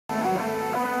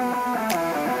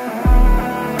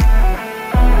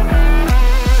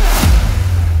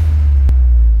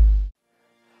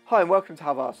Hi and welcome to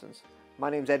Halvarssons. My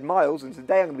name's Ed Miles and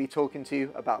today I'm going to be talking to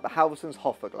you about the Halvarssons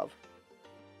Hofors glove.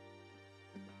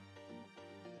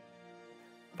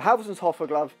 The Halvarssons Hofors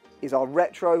glove is our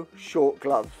retro short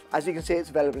glove. As you can see, it's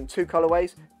available in two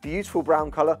colourways, beautiful brown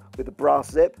colour with the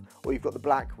brass zip, or you've got the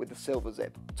black with the silver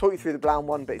zip. I'll talk you through the brown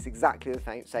one, but it's exactly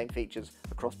the same features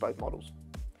across both models.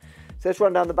 So let's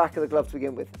run down the back of the glove to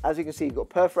begin with. As you can see, you've got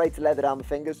perforated leather down the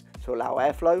fingers to allow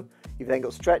airflow. You've then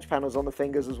got stretch panels on the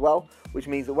fingers as well, which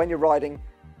means that when you're riding,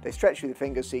 they stretch through the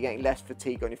fingers so you're getting less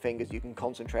fatigue on your fingers. You can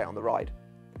concentrate on the ride.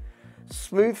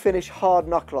 Smooth finish hard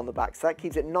knuckle on the back, so that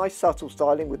keeps it nice subtle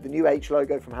styling with the new H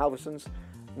logo from Halvarssons.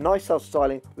 Nice subtle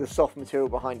styling with a soft material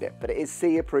behind it, but it is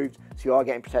CE approved, so you are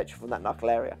getting protection from that knuckle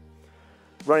area.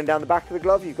 Running down the back of the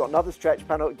glove, you've got another stretch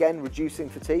panel, again reducing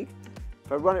fatigue.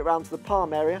 If I run it around to the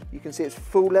palm area, you can see it's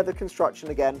full leather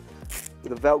construction again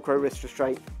with a Velcro wrist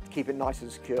restraint to keep it nice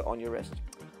and secure on your wrist.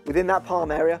 Within that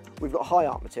palm area, we've got high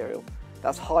arc material.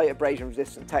 That's high abrasion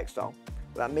resistant textile.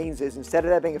 What that means is instead of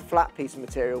there being a flat piece of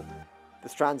material, the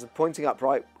strands are pointing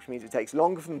upright, which means it takes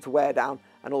longer for them to wear down,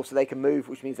 and also they can move,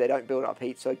 which means they don't build up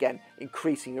heat, so again,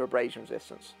 increasing your abrasion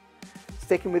resistance.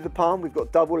 Sticking with the palm, we've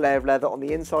got double layer of leather on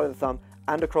the inside of the thumb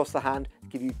and across the hand to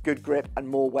give you good grip and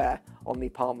more wear on the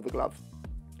palm of the glove.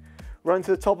 Running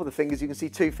to the top of the fingers, you can see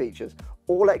two features.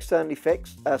 All externally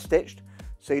stitched,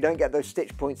 so you don't get those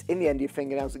stitch points in the end of your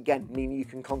fingernails, again, meaning you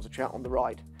can concentrate on the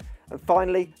ride. And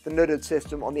finally, the knudded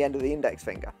system on the end of the index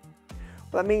finger.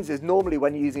 What that means is normally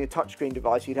when you're using a touchscreen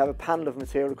device, you'd have a panel of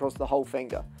material across the whole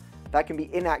finger. That can be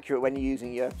inaccurate when you're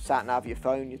using your sat-nav, your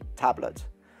phone, your tablet.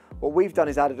 What we've done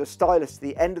is added a stylus to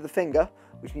the end of the finger,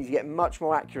 which means you get much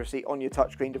more accuracy on your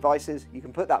touchscreen devices. You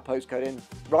can put that postcode in,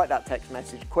 write that text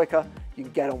message quicker, you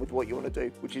can get on with what you want to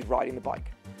do, which is riding the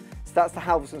bike. So that's the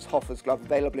Halvarssons Hofors glove,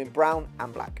 available in brown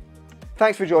and black.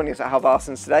 Thanks for joining us at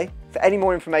Halvarssons today. For any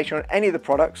more information on any of the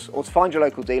products or to find your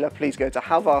local dealer, please go to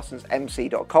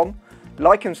halvarssonsmc.com,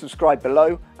 like and subscribe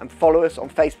below, and follow us on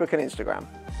Facebook and Instagram.